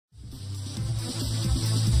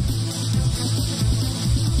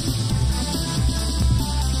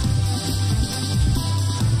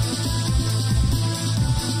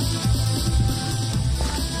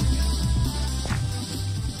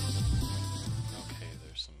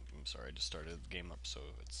sorry, I just started the game up, so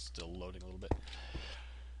it's still loading a little bit.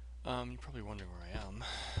 You're probably wondering where I am.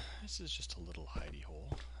 This is just a little hidey hole.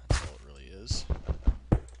 That's all it really is.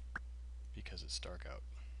 Because it's dark out,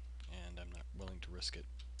 and I'm not willing to risk it.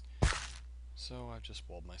 So I've just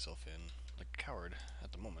walled myself in like a coward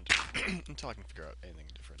at the moment until I can figure out anything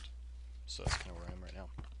different. So that's kind of where I am right now.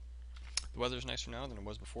 The weather's nicer now than it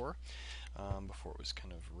was before. Before it was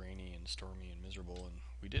kind of rainy and stormy and miserable, and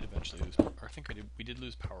we did eventually lose, or I think we did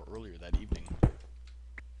lose power earlier that evening.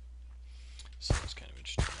 So it's kind of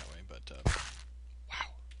interesting that way, but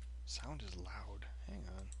wow, sound is loud. Hang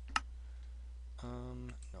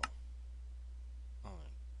on. No. Oh,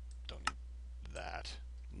 don't need that.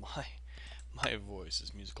 My voice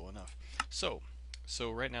is musical enough. So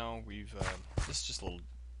right now we've this is just a little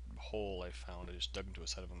hole I found. I just dug into a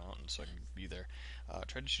side of a mountain so I can be there.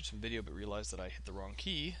 Tried to shoot some video, but realized that I hit the wrong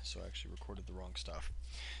key, so I actually recorded the wrong stuff.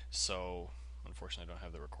 So unfortunately, I don't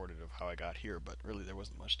have the recorded of how I got here, but really there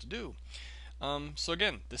wasn't much to do. So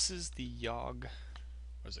again, this is the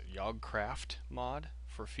Yogcraft mod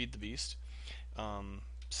for Feed the Beast.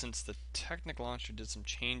 Since the Technic Launcher did some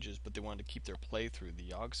changes, but they wanted to keep their playthrough, the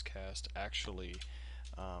Yogscraft actually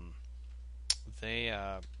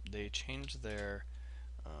they changed their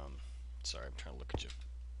sorry, I'm trying to look at you.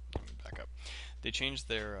 Let me back up. They changed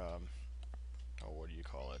their what do you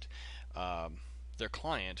call it? Their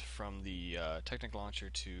client from the Technic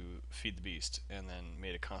Launcher to Feed the Beast, and then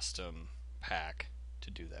made a custom pack to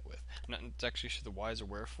do that with. I'm not actually sure the whys or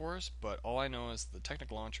wherefores, but all I know is the Technic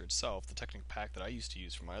Launcher itself, the Technic Pack that I used to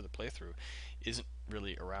use for my other playthrough, isn't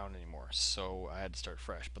really around anymore, so I had to start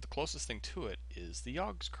fresh. But the closest thing to it is the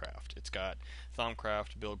Yogscraft. It's got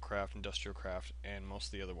Thumbcraft, Buildcraft, Industrialcraft, and most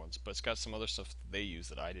of the other ones, but it's got some other stuff that they use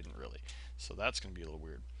that I didn't really, so that's going to be a little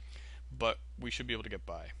weird. But we should be able to get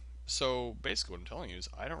by. So basically what I'm telling you is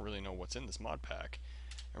I don't really know what's in this mod pack,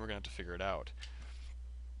 and we're going to have to figure it out.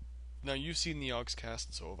 Now, you've seen the Yogscast,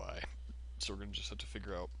 and so have I, so we're going to just have to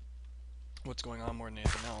figure out what's going on more than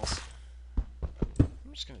anything else.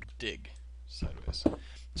 I'm just going to dig sideways.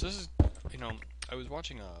 So this is, I was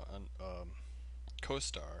watching a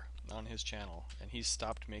co-star on his channel, and he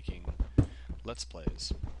stopped making Let's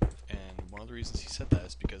Plays. And one of the reasons he said that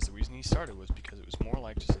is because the reason he started was because it was more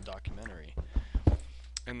like just a documentary.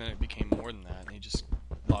 And then it became more than that, and he just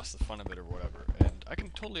lost the fun of it or whatever. And I can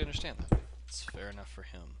totally understand that. It's fair enough for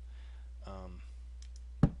him.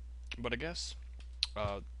 But I guess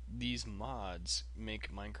these mods make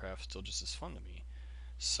Minecraft still just as fun to me.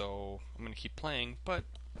 So I'm going to keep playing, but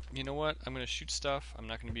you know what? I'm going to shoot stuff. I'm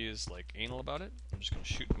not going to be as anal about it. I'm just going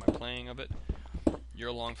to shoot my playing of it. You're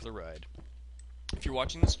along for the ride. If you're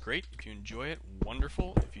watching this, great. If you enjoy it,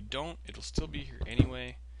 wonderful. If you don't, it'll still be here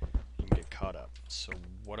anyway. You can get caught up. So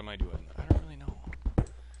what am I doing? I don't really know.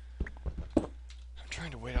 I'm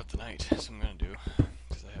trying to wait out the night. That's what I'm going to do.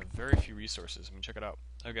 Because I have very few resources. I mean, check it out.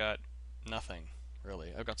 I've got nothing,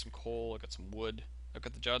 really. I've got some coal, I've got some wood, I've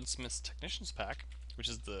got the John Smith's Technician's Pack, which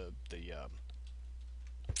is the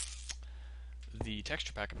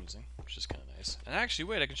texture pack I'm using, which is kind of nice. And actually,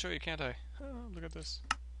 wait, I can show you, can't I? Oh, look at this.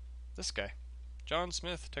 This guy. John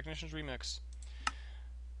Smith, Technician's Remix.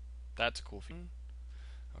 That's a cool feature.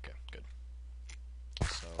 Okay, good.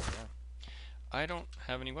 So, yeah. I don't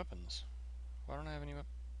have any weapons. Why don't I have any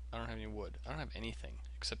weapons? I don't have any wood. I don't have anything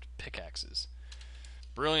except pickaxes.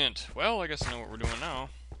 Brilliant. Well, I guess I know what we're doing now.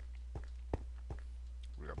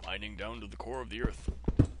 We are mining down to the core of the earth.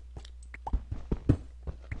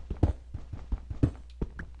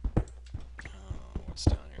 What's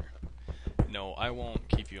down here? No, I won't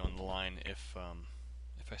keep you on the line if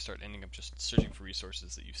I start ending up just searching for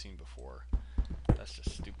resources that you've seen before. That's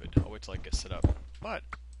just stupid. I'll wait till I get set up. But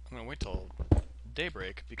I'm going to wait till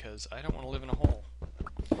daybreak because I don't want to live in a hole.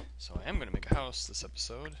 So I am going to make a house this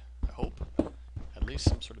episode, I hope. At least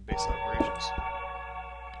some sort of base operations.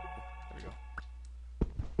 There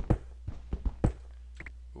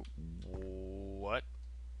we go. What?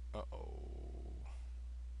 Uh-oh.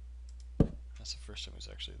 That's the first time he was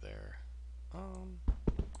actually there.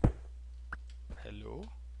 Hello?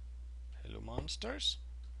 Hello, monsters?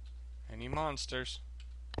 Any monsters?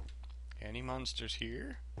 Any monsters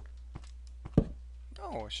here?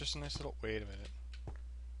 No, it's just a nice little... Wait a minute.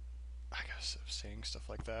 I gotta stop saying stuff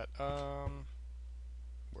like that.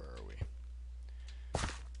 Where are we?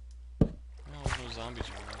 Well, there's no zombies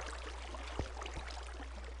around.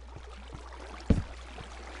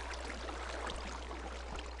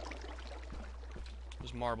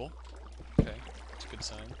 There's marble. Okay, that's a good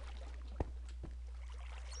sign.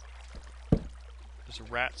 There's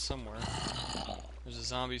a rat somewhere. There's a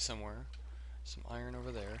zombie somewhere. Some iron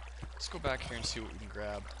over there. Let's go back here and see what we can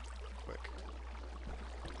grab quick.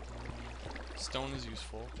 Stone is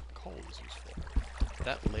useful. Coal is useful.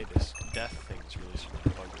 That latest death thing is really starting to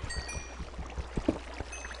bug me.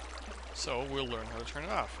 So we'll learn how to turn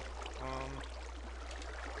it off.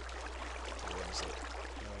 What is it?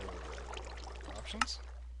 Options?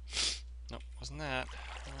 Nope, wasn't that.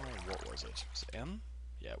 What was it? Was it M?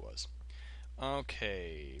 Yeah, it was.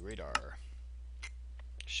 Okay, radar.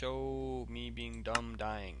 Show me being dumb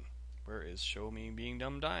dying. Where is show me being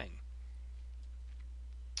dumb dying?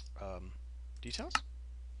 Details?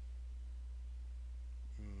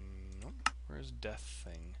 Nope. Where's death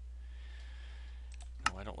thing?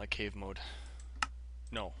 No, I don't like cave mode.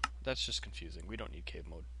 No, that's just confusing. We don't need cave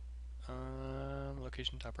mode.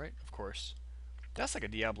 Location top right, of course. That's like a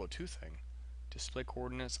Diablo 2 thing. Display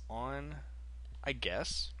coordinates on, I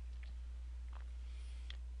guess.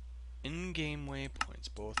 In-game waypoints,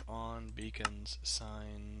 both on, beacons,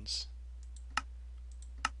 signs,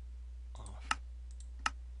 off.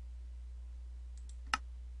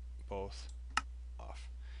 Both off.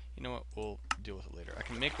 You know what? We'll deal with it later. I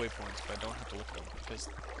can make waypoints, but I don't have to look at them because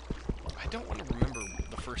I don't want to remember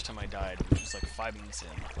the first time I died, which was like 5 minutes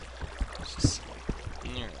in. It's just silly.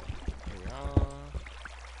 Here we are.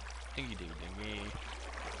 Dingy dingy dingy.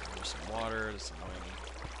 There's some water. That's annoying.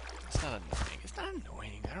 It's not annoying. It's not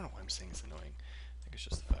annoying. I don't know why I'm saying it's annoying. I think it's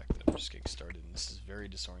just the fact that I'm just getting started, and this is very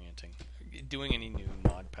disorienting. Doing any new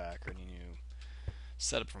mod pack or any new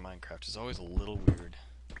setup for Minecraft is always a little weird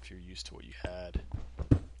if you're used to what you had,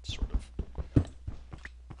 sort of.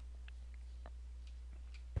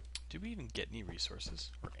 Did we even get any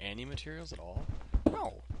resources or any materials at all?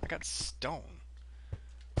 No, I got stone.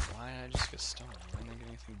 Why did I just get stone? I didn't get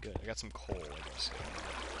anything good. I got some coal, I guess.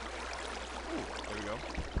 Ooh, there we go.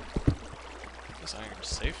 This iron is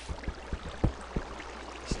safe.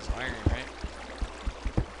 This is iron, right?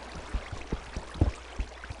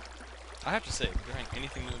 I have to say, if you're trying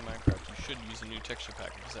anything new in Minecraft, you should use a new texture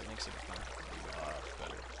pack because that makes it a lot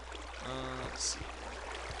better. Let's see.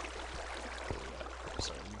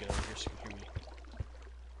 Sorry, let me get over here so you can hear me.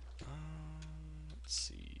 Let's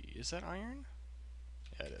see. Is that iron?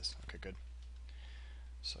 Yeah, it is. Okay, good.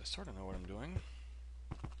 So I sort of know what I'm doing.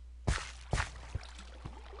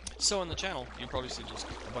 So on the channel, you probably see just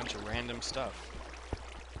a bunch of random stuff.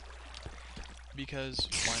 Because,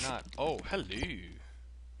 why not? Oh, hello! You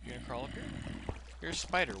gonna crawl up here? You're a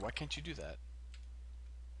spider, why can't you do that?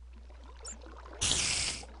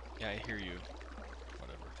 Yeah, I hear you.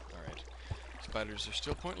 Whatever. Alright. Spiders are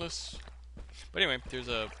still pointless. But anyway, there's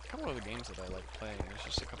a couple other games that I like playing. There's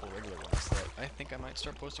just a couple regular ones that I think I might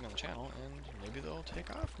start posting on the channel, and maybe they'll take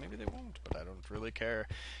off, maybe they won't, but I don't really care.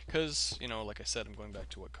 Because, you know, like I said, I'm going back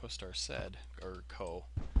to what CoStar said, or Co,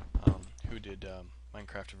 who did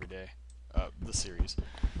Minecraft Every Day, the series.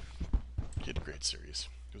 He had a great series.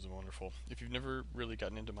 It was wonderful. If you've never really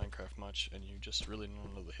gotten into Minecraft much, and you just really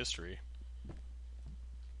don't know the history,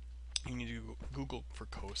 you need to Google for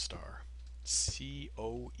CoStar. CoeStar.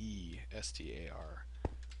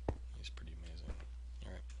 He's pretty amazing.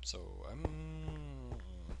 Alright, so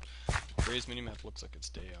Gray's minimap looks like it's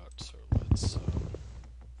day out, so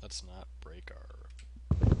let's not break our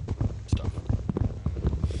stuff.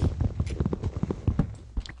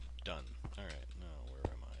 Done. Alright, now where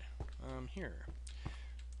am I? Here.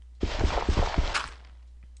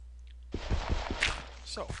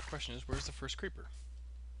 So, the question is, where's the first creeper?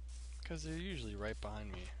 Because they're usually right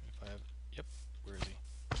behind me. If I have... Yep, where is he?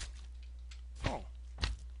 Oh.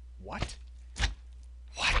 What?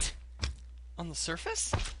 What? On the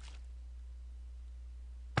surface?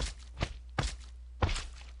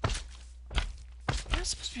 You're not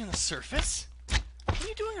supposed to be on the surface. What are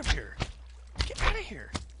you doing up here? Get out of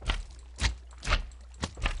here.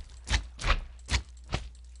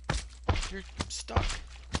 You're stuck.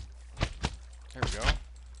 There we go.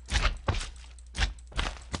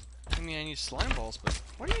 I mean, I need slime balls, but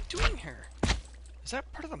what are you doing here? Is that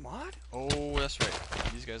part of the mod? Oh, that's right.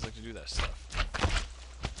 These guys like to do that stuff.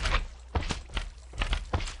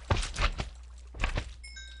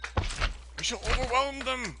 We shall overwhelm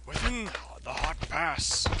them within the hot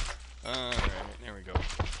pass. Alright, there we go.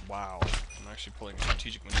 Wow. I'm actually pulling a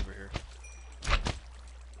strategic maneuver here.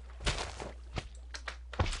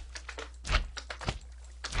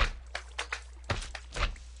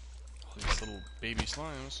 All these little baby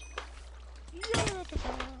slimes.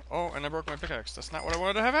 Oh, and I broke my pickaxe. That's not what I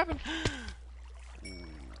wanted to have happen. Ooh,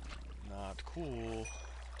 not cool.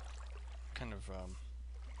 Kind of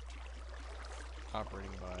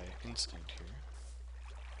operating by instinct here,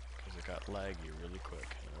 because it got laggy really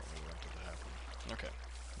quick. I don't really want it to happen. Okay,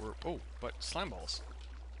 oh, but slime balls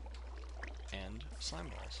and slime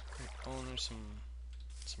balls. Great. Oh, and there's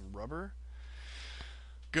some rubber.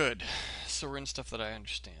 Good. so we're in stuff that I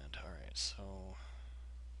understand. Alright, so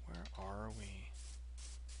where are we?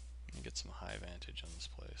 Let me get some high vantage on this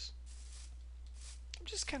place. I'm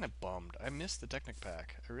just kind of bummed. I miss the Technic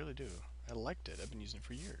Pack. I really do. I liked it. I've been using it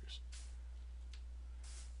for years.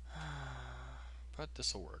 But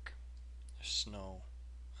this'll work. There's snow.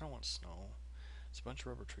 I don't want snow. It's a bunch of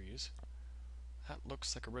rubber trees. That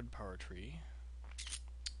looks like a red power tree.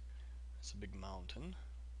 It's a big mountain.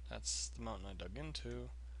 That's the mountain I dug into.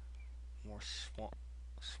 More swamp.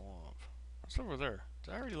 What's over there?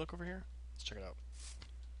 Did I already look over here? Let's check it out.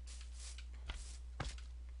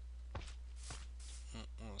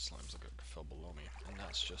 Oh, the slimes look good. Fell below me, and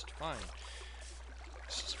that's just fine.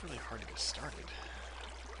 It's just really hard to get started.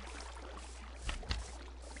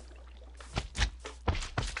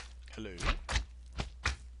 Hello.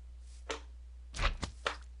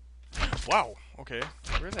 Wow. Okay.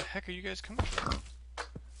 Where the heck are you guys coming from?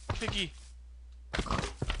 Piggy.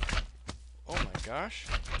 Oh my gosh.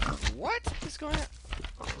 What is going on?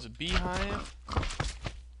 There's a beehive.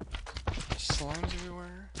 Slimes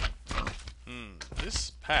everywhere.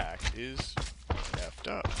 This pack is effed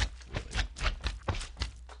up, really.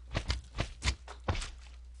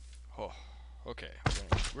 Oh, okay.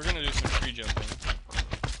 We're gonna do some tree jumping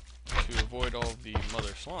to avoid all the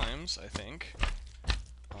mother slimes, I think.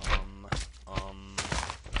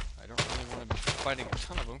 I don't really want to be fighting a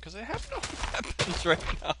ton of them because I have no weapons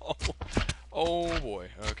right now. Oh boy.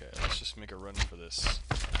 Okay, let's just make a run for this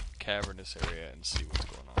cavernous area and see what's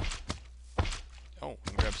going on. Oh,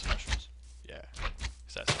 and grab some mushrooms. Yeah,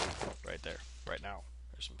 because that's food right there, right now.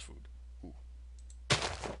 There's some food. Ooh.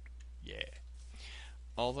 Yeah.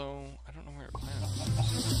 Although, I don't know where it plants.